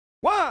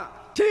1,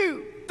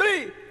 2,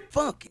 3,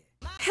 funk it.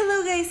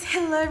 Hello guys,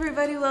 hello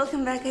everybody,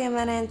 welcome back. I am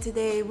Aaaand and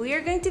today we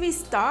are going to be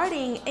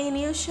starting a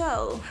new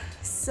show.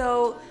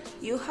 So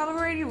you have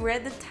already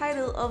read the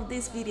title of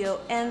this video,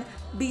 and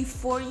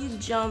before you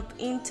jump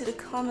into the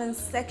comments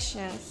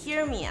section,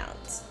 hear me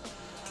out.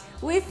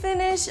 We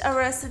finished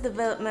Arrested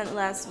Development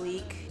last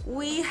week.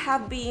 We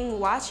have been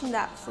watching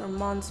that for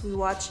months. We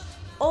watched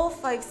all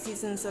 5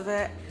 seasons of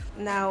it.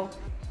 Now,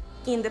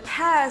 in the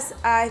past,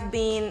 I've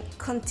been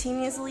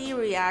continuously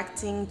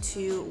reacting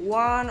to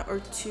 1 or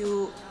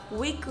 2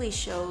 weekly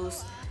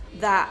shows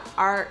that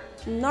are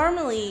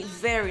normally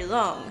very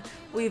long.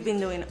 We've been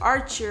doing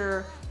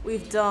Archer,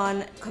 we've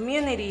done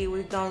Community,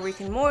 we've done Rick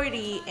and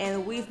Morty,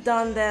 and we've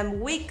done them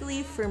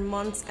weekly for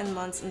months and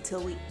months until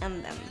we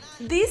end them.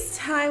 This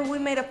time we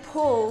made a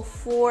poll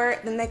for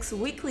the next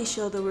weekly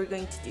show that we're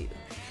going to do.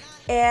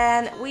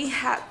 And we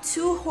had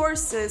 2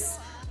 horses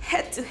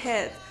head to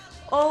head,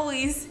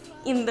 always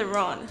in the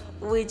run,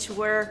 which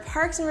were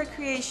Parks and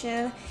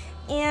Recreation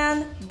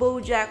and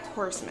BoJack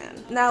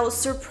Horseman. Now,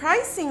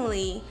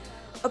 surprisingly,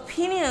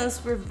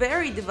 opinions were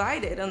very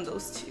divided on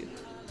those 2.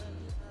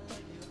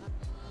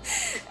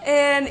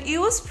 And it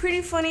was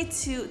pretty funny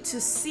to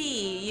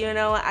see, you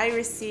know, I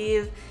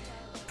received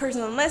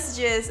personal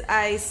messages,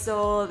 I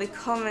saw the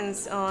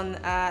comments on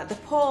the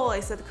poll, I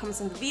saw the comments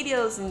on the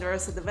videos in the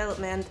Arrested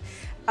Development,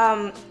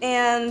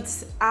 and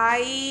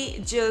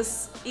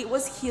it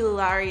was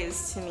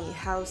hilarious to me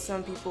how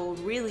some people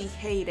really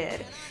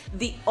hated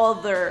the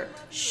other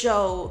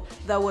show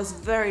that was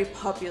very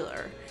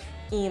popular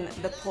in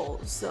the poll.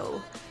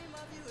 So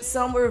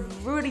some were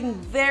rooting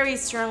very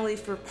strongly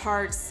for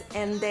Parks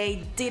and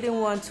they didn't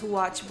want to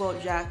watch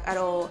BoJack at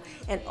all,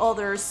 and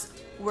others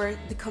were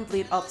the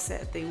complete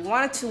opposite. They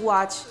wanted to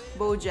watch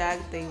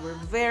BoJack, they were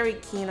very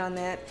keen on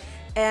it,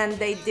 and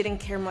they didn't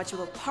care much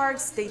about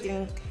Parks. They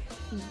didn't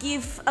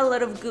give a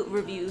lot of good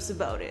reviews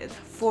about it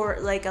for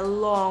like a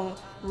long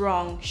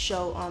wrong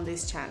show on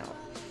this channel.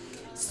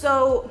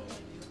 So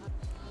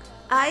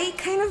I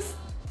kind of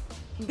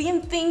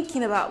been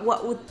thinking about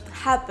what would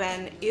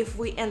happen if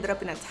we ended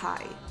up in a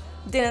tie.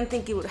 Didn't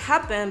think it would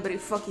happen, but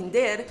it fucking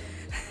did.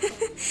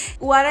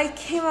 What I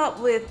came up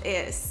with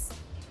is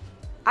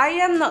I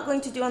am not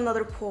going to do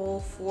another poll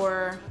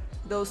for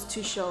those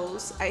 2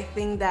 shows. I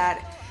think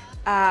that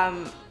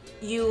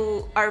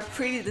you are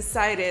pretty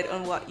decided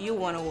on what you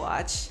want to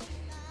watch.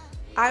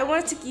 I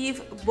wanted to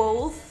give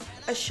both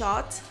a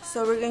shot,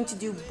 so we're going to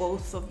do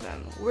both of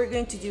them. We're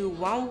going to do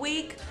 1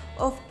 week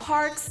of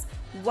Parks,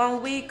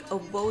 1 week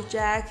of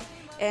BoJack,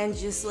 and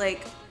just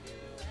like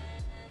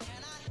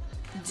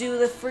do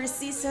the first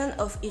season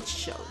of each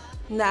show.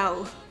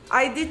 Now,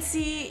 I did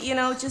see, you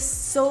know,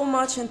 just so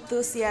much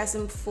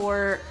enthusiasm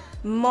for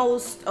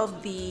most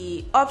of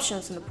the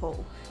options in the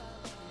poll.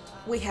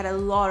 We had a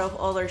lot of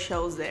other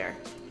shows there.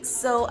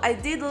 So I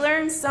did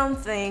learn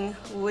something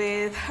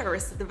with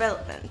Arrested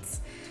Development.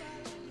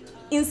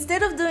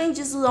 Instead of doing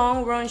just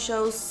long run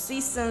shows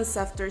seasons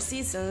after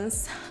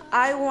seasons,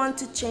 I want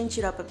to change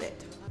it up a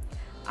bit.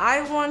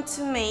 I want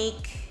to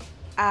make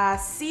a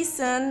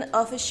season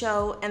of a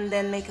show and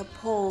then make a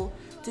poll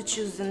to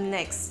choose the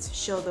next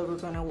show that we're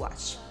gonna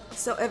watch.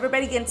 So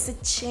everybody gets a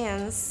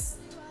chance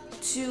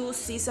to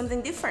see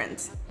something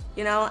different.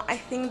 You know, I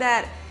think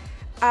that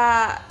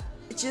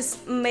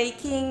just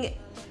making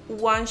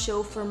 1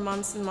 show for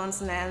months and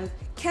months on end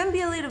can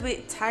be a little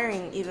bit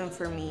tiring even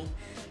for me.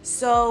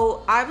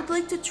 So I would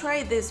like to try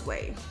it this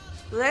way.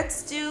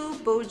 Let's do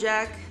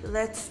BoJack,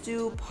 let's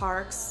do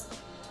Parks,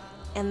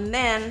 and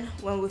then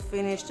when we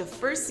finish the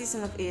first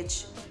season of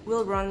each,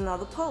 we'll run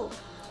another poll.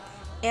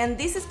 And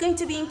this is going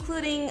to be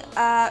including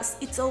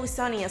It's Always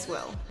Sunny as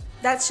well.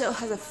 That show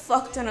has a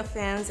fuck ton of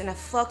fans and a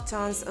fuck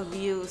tons of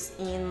views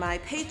in my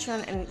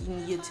Patreon and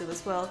in YouTube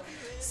as well.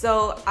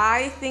 So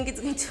I think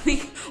it's going to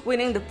be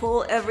winning the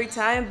poll every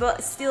time,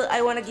 but still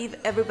I want to give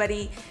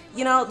everybody,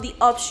 you know, the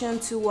option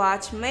to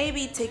watch,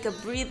 maybe take a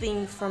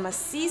breathing from a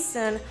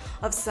season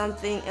of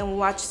something and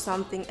watch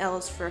something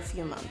else for a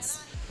few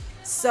months.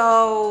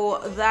 So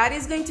that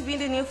is going to be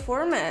the new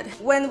format.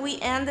 When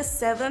we end the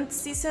 7th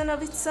season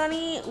of It's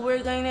Sunny,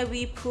 we're going to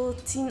be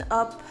putting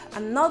up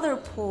another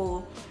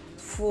poll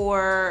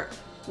for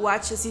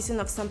watch a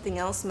season of something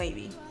else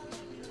maybe.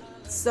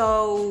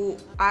 So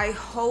I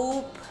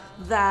hope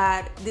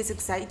that this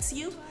excites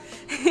you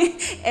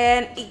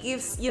and it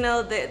gives, you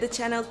know, the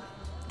channel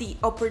the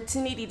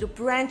opportunity to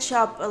branch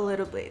up a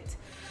little bit.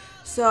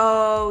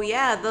 So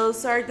yeah,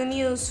 those are the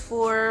news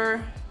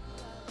for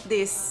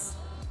these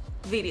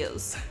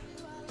videos.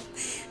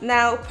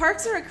 Now,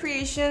 Parks and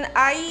Recreation,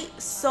 I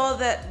saw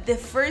that the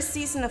first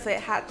season of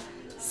it had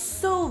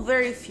so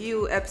very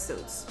few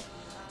episodes.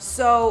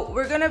 So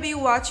we're gonna be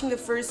watching the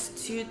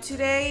first 2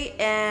 today,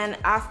 and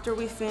after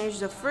we finish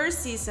the first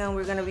season,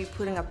 we're gonna be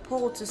putting a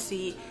poll to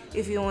see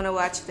if you wanna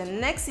watch the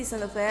next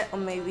season of it or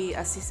maybe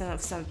a season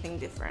of something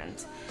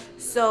different.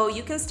 So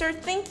you can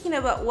start thinking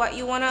about what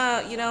you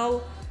wanna, you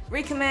know,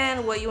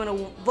 recommend, what you wanna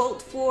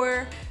vote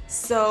for.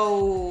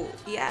 So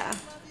yeah,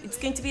 it's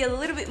going to be a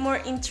little bit more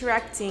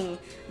interacting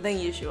than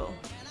usual.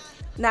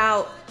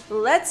 Now,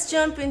 let's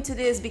jump into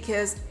this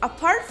because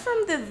apart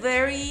from the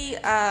very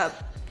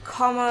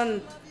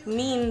common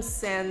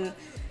memes and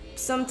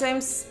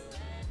sometimes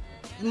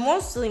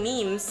mostly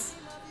memes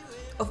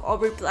of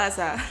Aubrey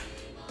Plaza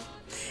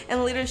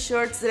and little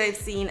shorts that I've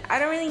seen, I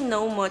don't really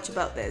know much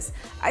about this.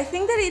 I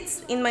think that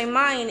it's, in my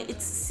mind,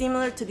 it's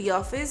similar to The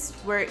Office,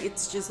 where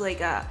it's just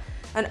like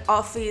an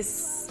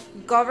office,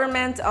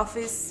 government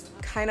office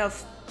kind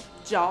of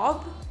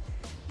job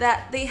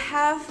that they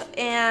have,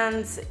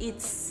 and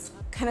it's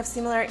kind of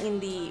similar in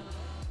the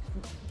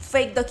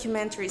fake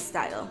documentary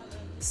style.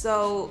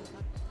 So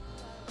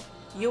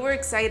you were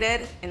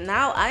excited, and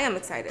now I am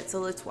excited, so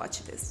let's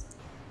watch this.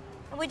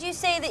 Would you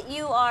say that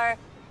you are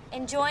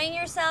enjoying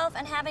yourself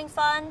and having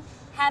fun,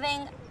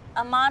 having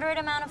a moderate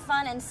amount of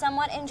fun and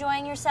somewhat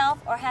enjoying yourself,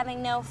 or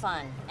having no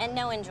fun and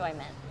no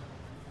enjoyment?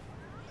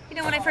 You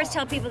know, when I first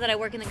tell people that I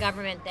work in the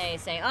government, they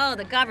say, oh,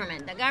 the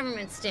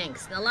government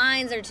stinks. The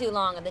lines are too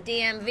long at the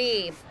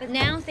DMV. But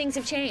now things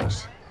have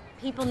changed.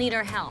 People need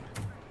our help.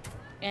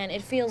 And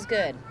it feels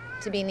good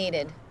to be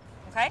needed.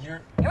 Okay?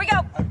 Here we go.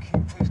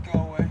 Okay, please go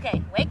away.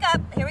 Okay, wake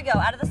up. Here we go,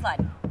 out of the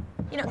slide.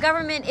 You know,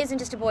 government isn't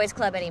just a boys'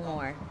 club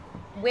anymore.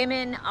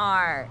 Women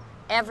are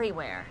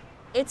everywhere.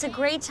 It's a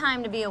great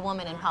time to be a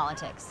woman in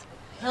politics.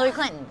 Hillary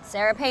Clinton,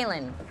 Sarah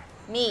Palin,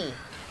 me,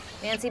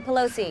 Nancy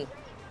Pelosi.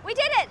 We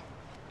did it!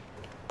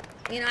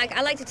 You know,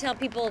 I like to tell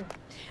people,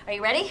 are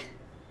you ready?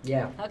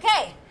 Yeah.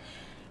 Okay,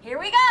 here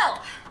we go.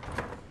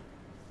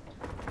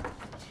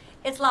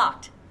 It's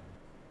locked.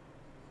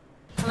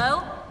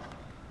 Hello?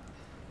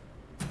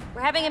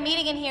 We're having a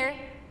meeting in here.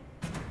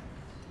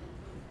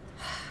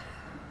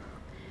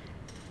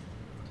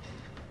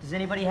 Does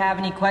anybody have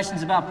any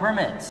questions about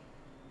permits?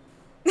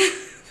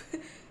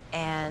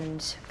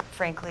 And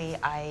frankly,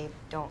 I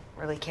don't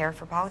really care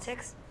for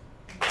politics.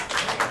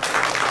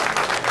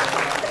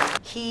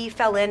 He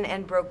fell in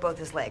and broke both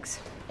his legs.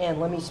 And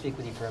let me speak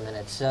with you for a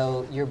minute.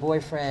 So, your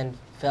boyfriend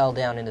fell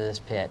down into this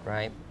pit,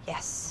 right?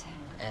 Yes.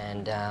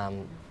 And,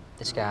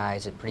 this guy,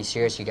 is it pretty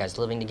serious? You guys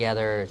living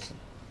together?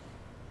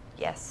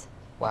 Yes.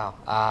 Wow.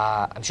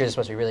 I'm sure this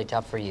must be really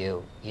tough for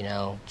you, you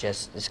know?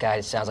 Just, this guy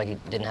sounds like he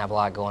didn't have a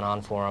lot going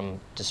on for him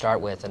to start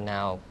with, and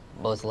now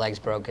both legs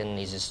broken,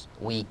 he's just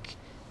weak.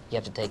 You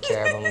have to take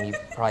care of him. You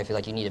probably feel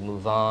like you need to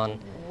move on.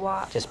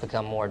 What? Just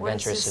become more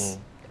adventurous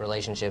in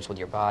relationships with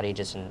your body,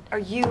 just in... Are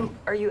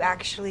you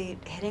actually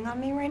hitting on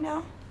me right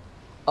now?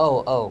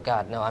 Oh,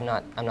 God, no, I'm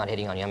not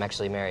hitting on you. I'm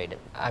actually married.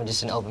 I'm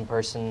just an open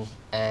person,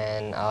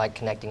 and I like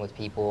connecting with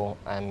people.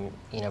 I'm,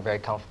 you know, very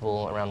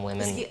comfortable around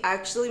women. Is he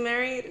actually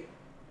married?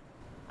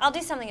 I'll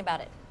do something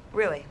about it.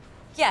 Really?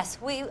 Yes,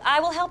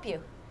 I will help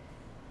you.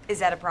 Is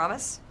that a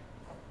promise?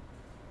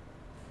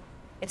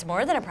 It's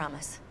more than a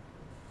promise.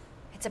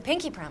 It's a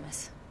pinky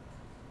promise.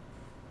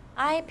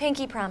 I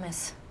pinky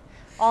promise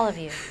all of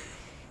you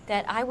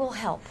that I will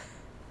help.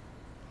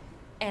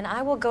 And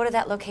I will go to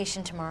that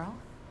location tomorrow,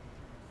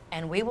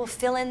 and we will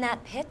fill in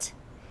that pit,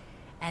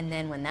 and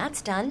then when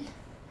that's done,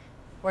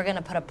 we're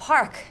gonna put a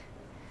park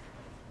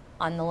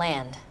on the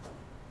land.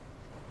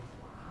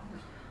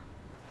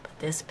 But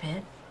this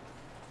pit,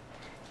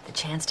 the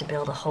chance to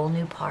build a whole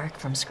new park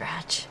from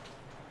scratch.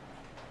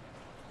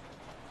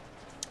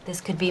 This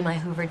could be my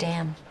Hoover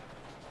Dam.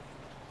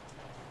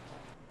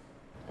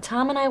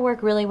 Tom and I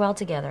work really well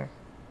together.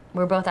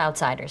 We're both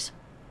outsiders.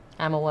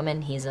 I'm a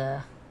woman, he's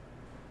a...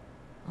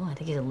 oh, I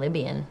think he's a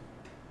Libyan.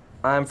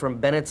 I'm from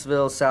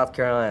Bennettsville, South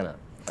Carolina.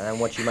 I'm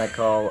what you might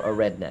call a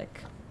redneck.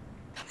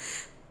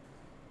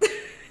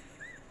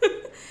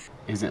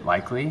 Is it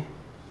likely?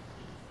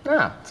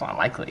 No, it's not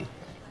likely,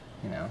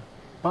 you know.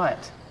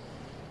 But,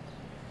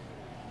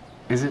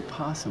 is it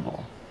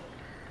possible?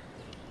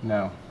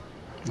 No,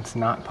 it's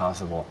not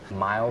possible.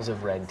 Miles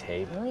of red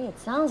tape. Really? It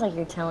sounds like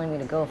you're telling me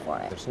to go for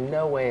it. There's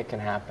no way it can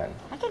happen.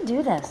 I can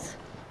do this.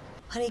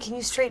 Honey, can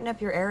you straighten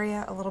up your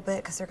area a little bit?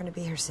 Because they're going to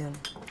be here soon.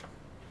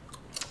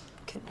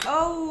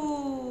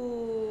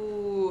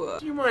 Oh.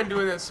 Do you mind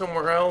doing that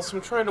somewhere else?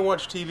 I'm trying to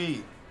watch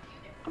TV.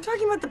 I'm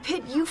talking about the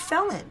pit you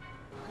fell in.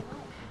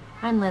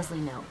 I'm Leslie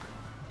Knope.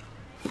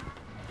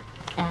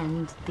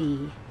 And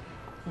the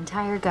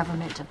entire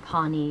government of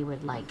Pawnee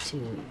would like to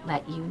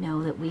let you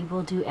know that we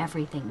will do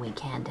everything we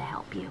can to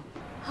help you.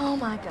 Oh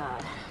my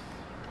God.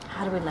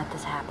 How do we let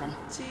this happen?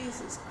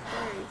 Jesus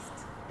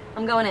Christ.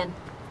 I'm going in.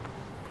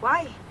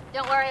 Why?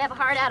 Don't worry, I have a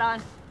hard hat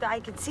on. I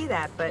could see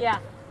that, but... Yeah.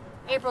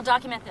 April,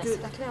 document this.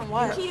 Document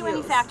what? The key to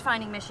any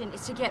fact-finding mission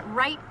is to get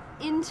right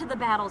into the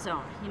battle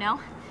zone, you know?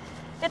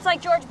 It's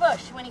like George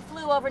Bush when he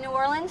flew over New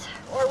Orleans,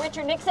 or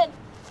Richard Nixon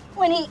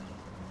when he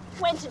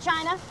went to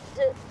China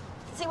to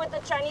see what the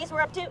Chinese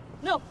were up to.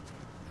 No.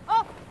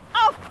 Oh!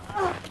 Oh!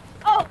 Oh!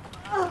 Oh!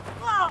 Oh!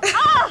 Oh!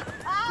 Ah!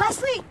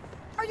 Leslie,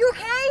 are you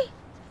okay?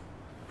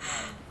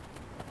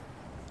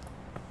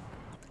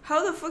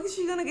 How the fuck is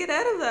she gonna get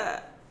out of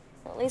that?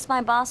 At least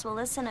my boss will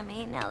listen to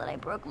me now that I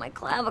broke my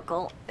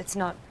clavicle. It's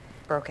not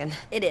broken.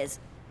 It is.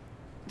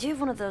 Do you have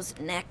one of those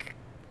neck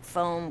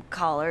foam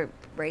collar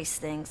brace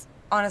things?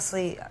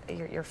 Honestly,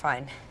 you're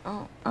fine.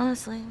 Oh,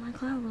 honestly, my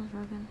clavicle's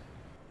broken.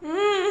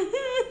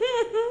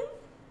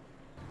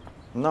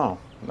 No,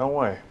 no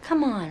way.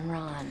 Come on,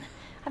 Ron.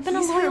 I've been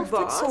He's a her loyal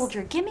foot boss.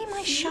 soldier. Give me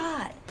my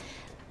shot.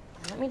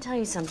 Let me tell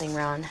you something,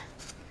 Ron.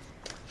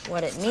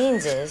 What it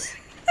means is...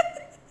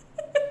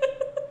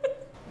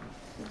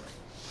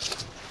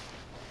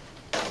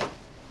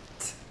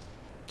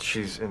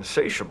 She's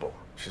insatiable.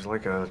 She's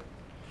like a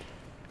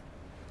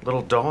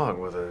little dog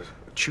with a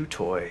chew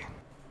toy.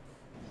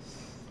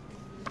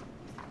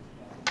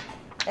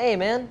 Hey,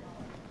 man.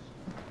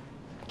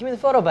 Give me the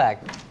photo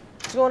back.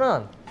 What's going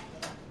on?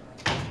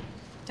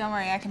 Don't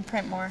worry, I can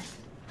print more.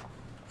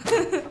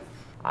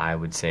 I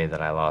would say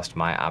that I lost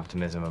my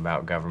optimism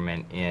about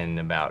government in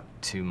about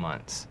 2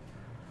 months.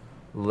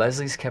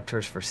 Leslie's kept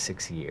hers for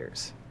 6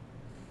 years.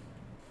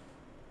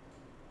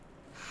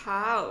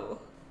 How?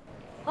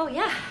 Oh,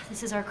 yeah.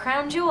 This is our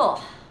crown jewel.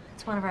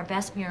 It's one of our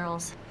best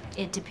murals.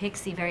 It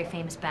depicts the very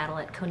famous battle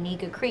at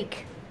Coniga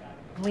Creek.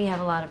 We have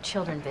a lot of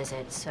children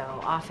visit, so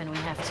often we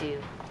have to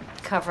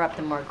cover up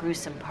the more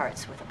gruesome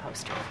parts with a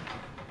poster.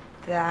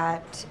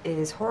 That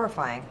is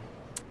horrifying.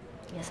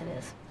 Yes, it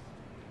is.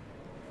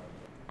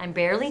 I'm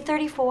barely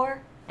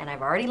 34, and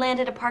I've already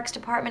landed a Parks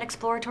Department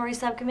exploratory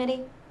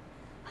subcommittee.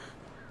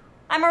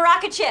 I'm a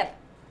rocket ship!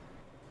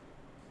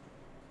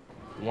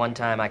 One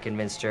time I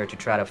convinced her to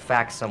try to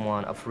fax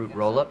someone a fruit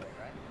roll-up.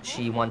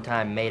 She one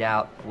time made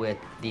out with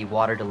the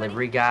water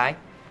delivery guy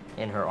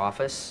in her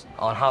office.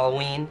 On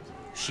Halloween,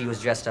 she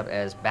was dressed up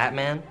as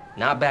Batman,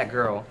 not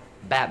Batgirl,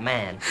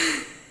 Batman.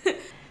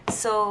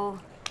 So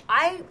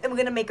I am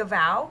gonna make a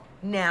vow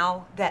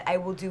now that I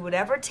will do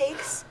whatever it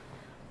takes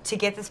to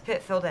get this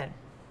pit filled in.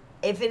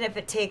 Even if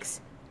it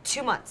takes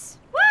 2 months.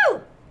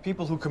 Woo!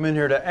 People who come in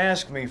here to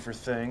ask me for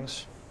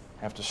things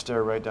have to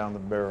stare right down the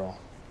barrel.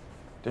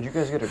 Did you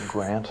guys get a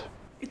grant?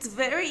 It's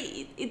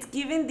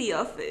given The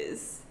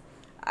Office.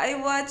 I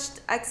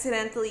watched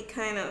accidentally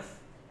kind of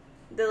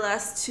the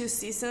last 2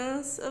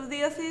 seasons of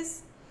The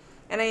Office,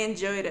 and I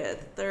enjoyed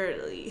it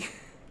thoroughly.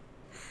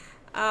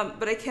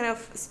 But I kind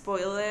of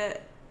spoil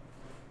it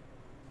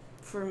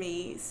for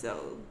me,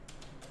 so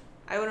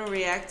I wouldn't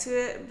react to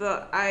it,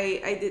 but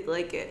I did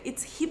like it.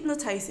 It's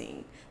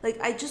hypnotizing. Like,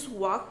 I just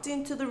walked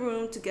into the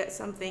room to get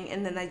something,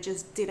 and then I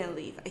just didn't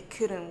leave. I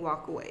couldn't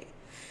walk away.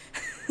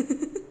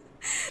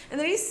 And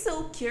that is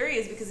so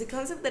curious, because the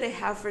concept that I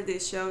have for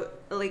this show,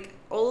 like,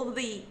 all of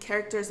the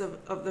characters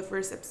of the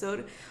first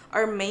episode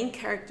are main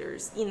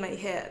characters in my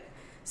head.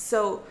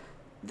 So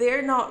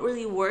they're not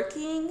really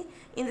working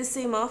in the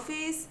same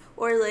office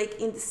or, like,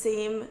 in the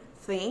same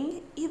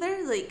thing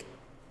either. Like,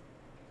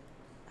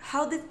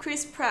 how did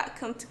Chris Pratt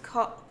come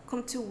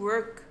to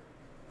work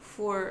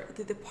for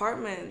the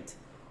department?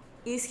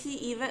 Is he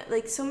even,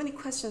 like, so many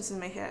questions in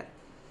my head.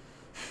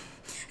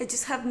 I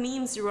just have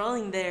memes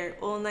rolling there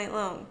all night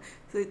long.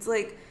 So it's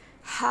like,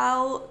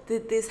 how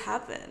did this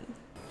happen?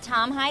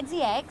 Tom hides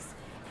the eggs,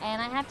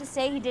 and I have to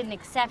say he did an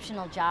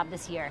exceptional job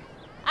this year.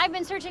 I've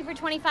been searching for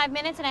 25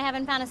 minutes and I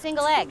haven't found a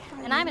single egg,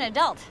 and I'm an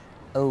adult.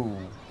 Oh,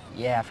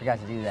 yeah, I forgot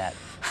to do that.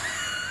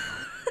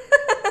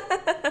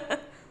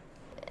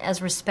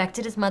 As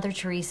respected as Mother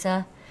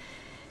Teresa,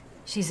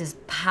 she's as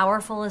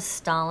powerful as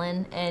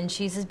Stalin, and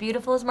she's as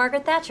beautiful as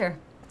Margaret Thatcher.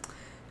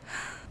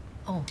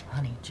 Oh,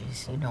 honey,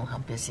 geez, you know how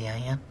busy I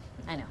am.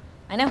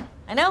 I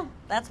know.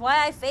 That's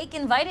why I fake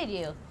invited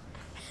you.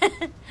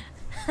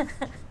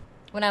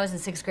 When I was in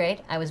 6th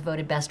grade, I was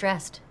voted best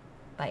dressed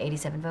by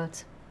 87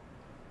 votes.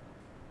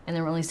 And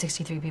there were only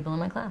 63 people in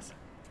my class.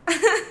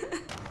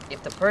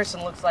 If the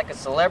person looks like a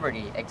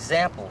celebrity,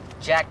 example,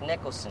 Jack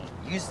Nicholson,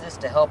 use this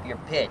to help your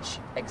pitch.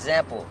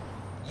 Example,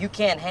 you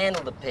can't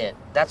handle the pit.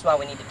 That's why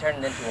we need to turn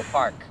it into a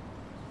park.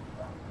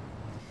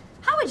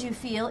 How would you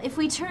feel if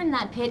we turned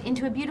that pit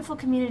into a beautiful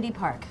community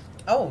park?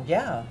 Oh,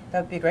 yeah,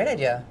 that'd be a great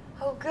idea.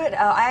 Oh, good.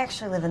 I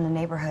actually live in the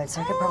neighborhood,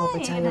 so I could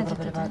probably tell you a little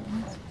bit about...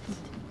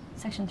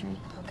 Section 3.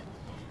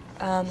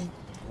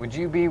 Would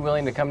you be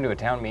willing to come to a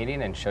town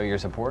meeting and show your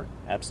support?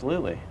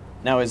 Absolutely.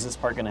 Now, is this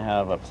park going to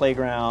have a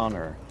playground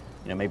or,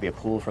 maybe a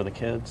pool for the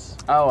kids?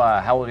 Oh,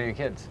 how old are your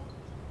kids?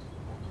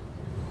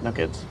 No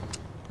kids.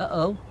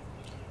 Uh-oh.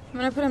 I'm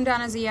gonna put him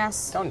down as a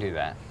yes. Don't do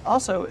that.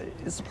 Also,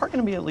 is the park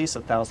going to be at least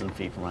 1,000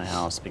 feet from my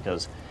house?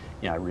 Because,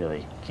 I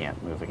really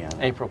can't move again.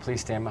 April,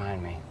 please stand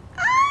behind me.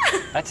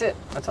 That's it.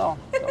 That's all.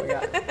 That's all we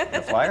got.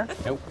 No flyer?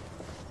 Nope.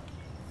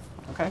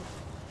 Okay.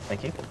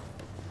 Thank you.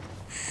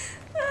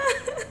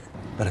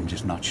 But I'm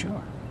just not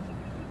sure.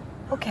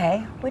 Okay,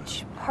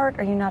 which part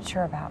are you not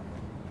sure about?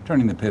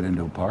 Turning the pit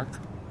into a park?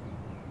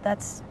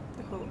 That's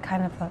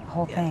kind of the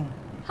whole thing.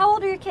 How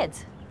old are your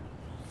kids?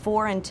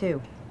 4 and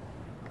 2.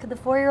 Could the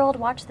 4-year-old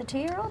watch the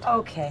 2-year-old?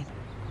 Okay.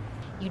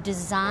 You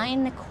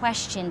design the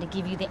question to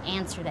give you the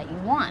answer that you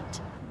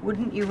want.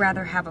 Wouldn't you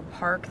rather have a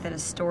park than a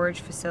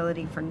storage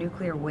facility for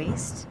nuclear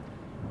waste?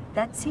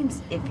 That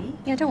seems iffy.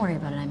 Yeah, don't worry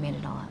about it. I made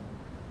it all up.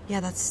 Yeah,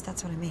 that's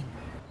what I mean.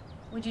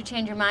 Would you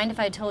change your mind if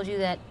I told you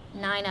that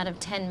 9 out of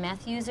 10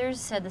 meth users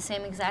said the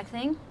same exact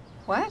thing?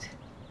 What?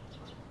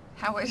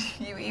 How would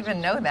you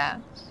even know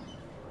that?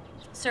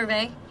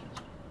 Survey.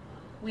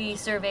 We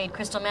surveyed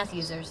crystal meth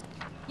users.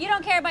 You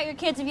don't care about your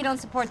kids if you don't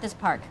support this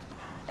park.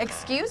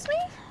 Excuse me?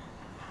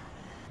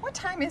 What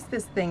time is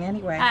this thing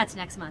anyway? It's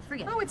next month.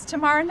 Forget it. Oh, it's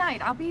tomorrow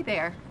night. I'll be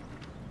there.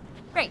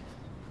 Great.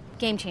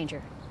 Game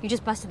changer. You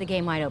just busted the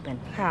game wide open.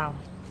 How?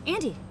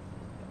 Andy.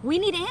 We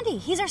need Andy.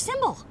 He's our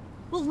symbol.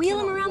 We'll wheel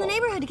him around the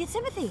neighborhood to get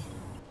sympathy.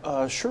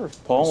 Sure.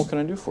 Paul, what can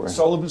I do for you?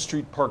 Sullivan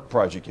Street Park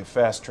project, you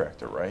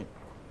fast-tracked it, right?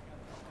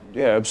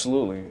 Yeah,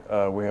 absolutely.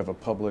 We have a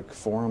public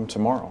forum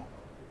tomorrow.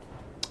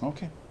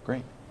 Okay,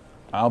 great.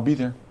 I'll be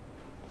there.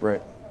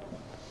 Right.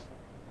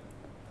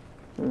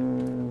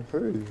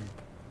 Hey,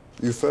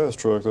 you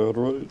fast-tracked that,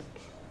 right?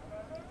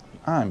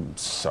 I'm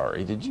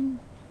sorry, did you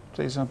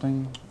say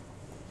something?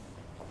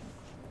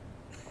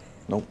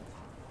 Nope.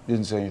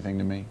 Didn't say anything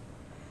to me?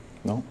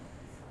 Nope.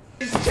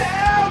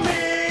 Tell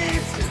me,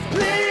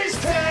 please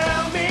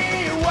tell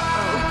me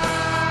why.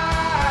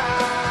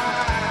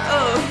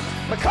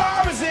 Oh. My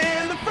car is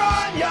in the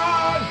front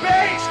yard,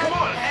 bass, come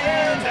on,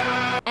 hands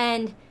down.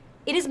 And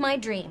it is my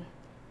dream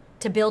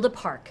to build a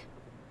park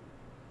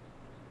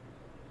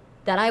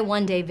that I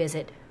one day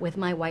visit with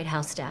my White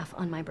House staff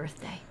on my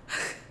birthday.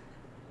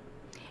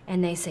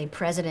 And they say,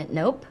 President,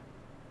 nope.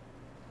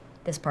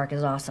 This park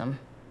is awesome.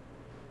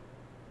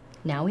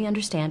 Now we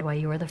understand why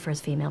you are the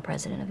first female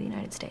president of the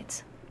United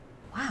States.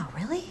 Wow,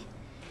 really?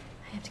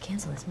 I have to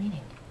cancel this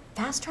meeting.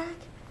 Fast track?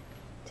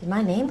 Did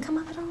my name come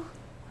up at all?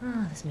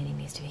 Oh, this meeting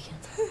needs to be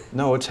canceled.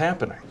 No, it's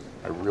happening.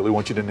 I really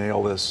want you to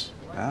nail this.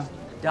 Yeah?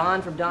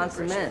 Don from Don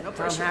Cement.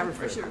 Tom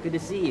Haverford. Good to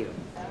see you.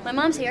 My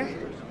mom's here.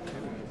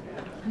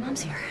 My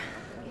mom's here.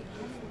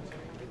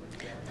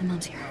 My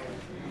mom's here.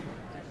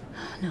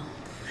 No,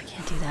 I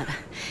can't do that.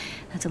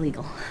 That's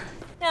illegal.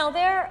 Now,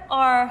 there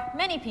are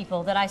many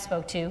people that I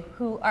spoke to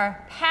who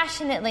are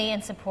passionately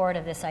in support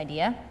of this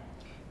idea.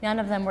 None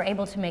of them were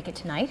able to make it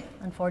tonight,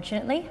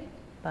 unfortunately,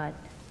 but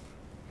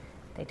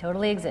they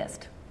totally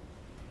exist.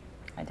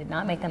 I did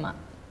not make them up.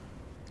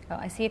 Oh,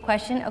 I see a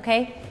question.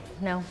 Okay.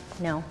 No.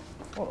 No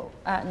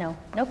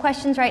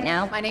questions right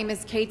now. My name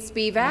is Kate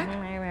Spivak.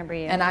 I remember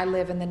you. And I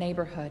live in the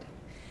neighborhood.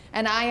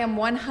 And I am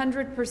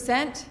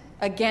 100%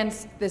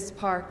 against this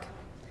park.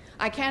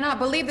 I cannot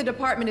believe the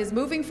department is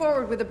moving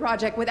forward with the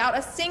project without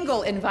a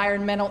single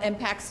environmental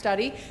impact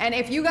study. And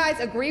if you guys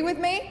agree with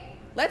me,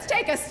 let's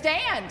take a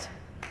stand.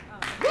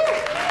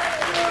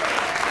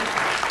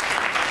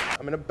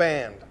 I'm in a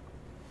band.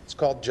 It's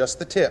called Just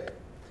the Tip.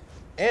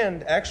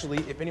 And actually,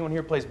 if anyone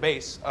here plays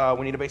bass,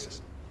 we need a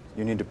bassist.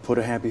 You need to put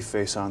a happy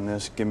face on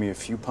this, give me a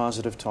few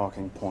positive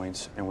talking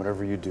points, and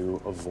whatever you do,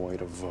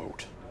 avoid a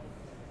vote.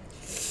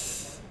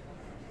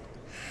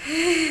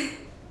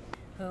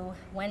 Who,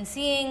 when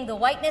seeing the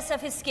whiteness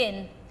of his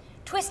skin,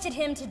 twisted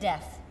him to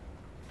death.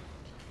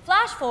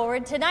 Flash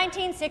forward to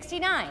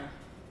 1969.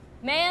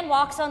 Man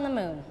walks on the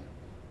moon.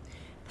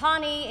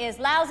 Pawnee is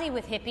lousy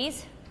with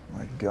hippies.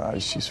 My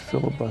God, she's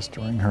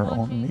filibustering her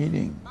own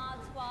meeting.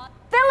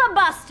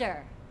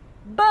 Filibuster!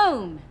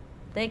 Boom!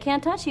 They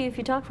can't touch you if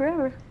you talk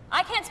forever.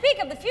 I can't speak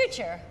of the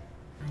future.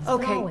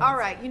 Okay, all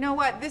right. You know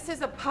what? This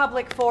is a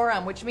public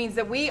forum, which means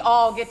that we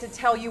all get to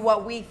tell you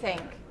what we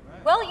think.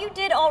 Well, you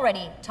did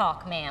already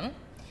talk, ma'am.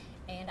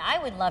 And I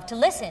would love to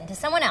listen to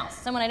someone else,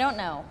 someone I don't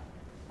know.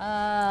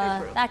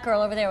 That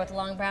girl over there with the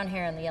long brown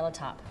hair and the yellow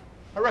top.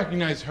 I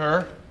recognize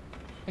her.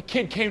 A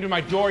kid came to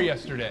my door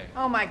yesterday.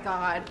 Oh my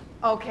God.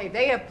 Okay,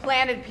 they have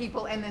planted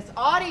people in this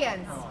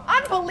audience.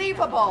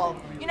 Unbelievable.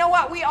 You know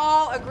what? We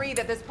all agree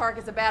that this park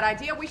is a bad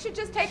idea. We should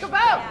just take a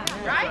vote,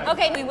 right?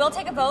 Okay, we will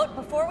take a vote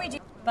before we do,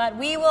 but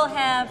we will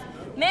have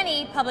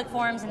many public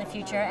forums in the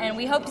future, and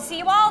we hope to see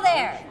you all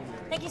there.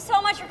 Thank you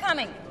so much for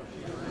coming.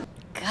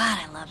 God,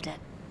 I loved it.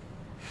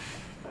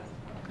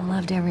 I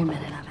loved every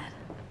minute of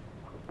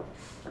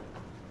it.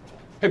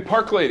 Hey,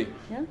 park lady.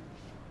 Yeah?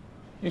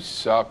 You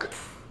suck.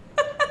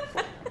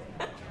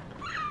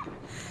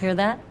 Hear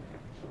that?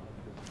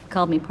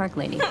 Called me park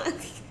lady.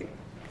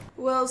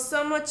 Well,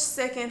 so much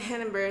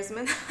secondhand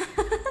embarrassment.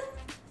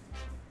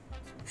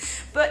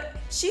 But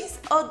she's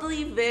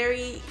oddly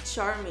very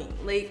charming.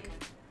 Like,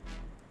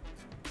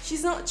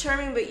 she's not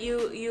charming, but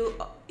you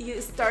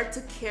start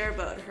to care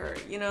about her.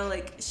 You know,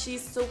 like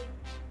she's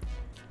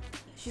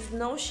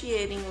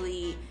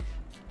nauseatingly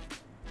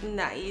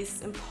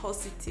nice and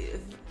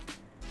positive.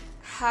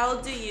 How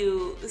do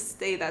you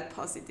stay that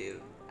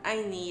positive?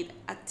 I need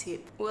a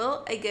tip.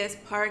 Well, I guess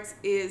parks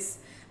is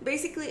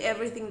basically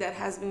everything that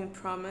has been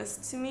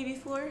promised to me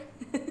before.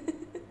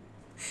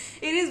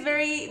 It is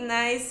very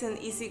nice and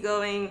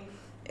easygoing,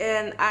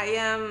 and I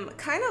am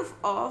kind of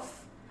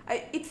off.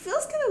 It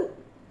feels kind of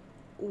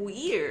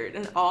weird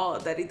and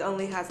odd that it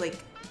only has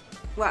like,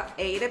 what,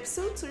 8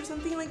 episodes or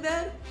something like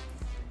that?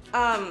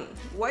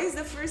 Why is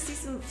the first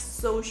season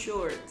so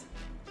short?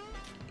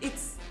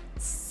 It's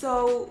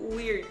so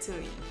weird to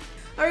me.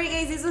 Alright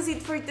guys, this was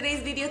it for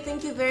today's video.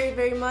 Thank you very,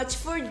 very much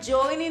for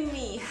joining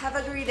me. Have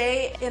a great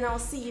day, and I'll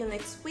see you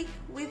next week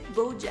with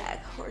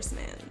BoJack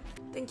Horseman.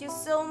 Thank you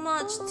so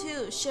much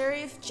to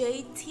Sheriff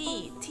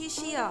JT,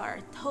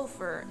 TCR,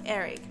 Topher,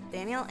 Eric,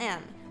 Daniel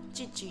M,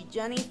 Chichi,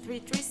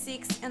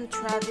 Johnny336, and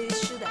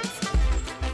Travis Shudatsky.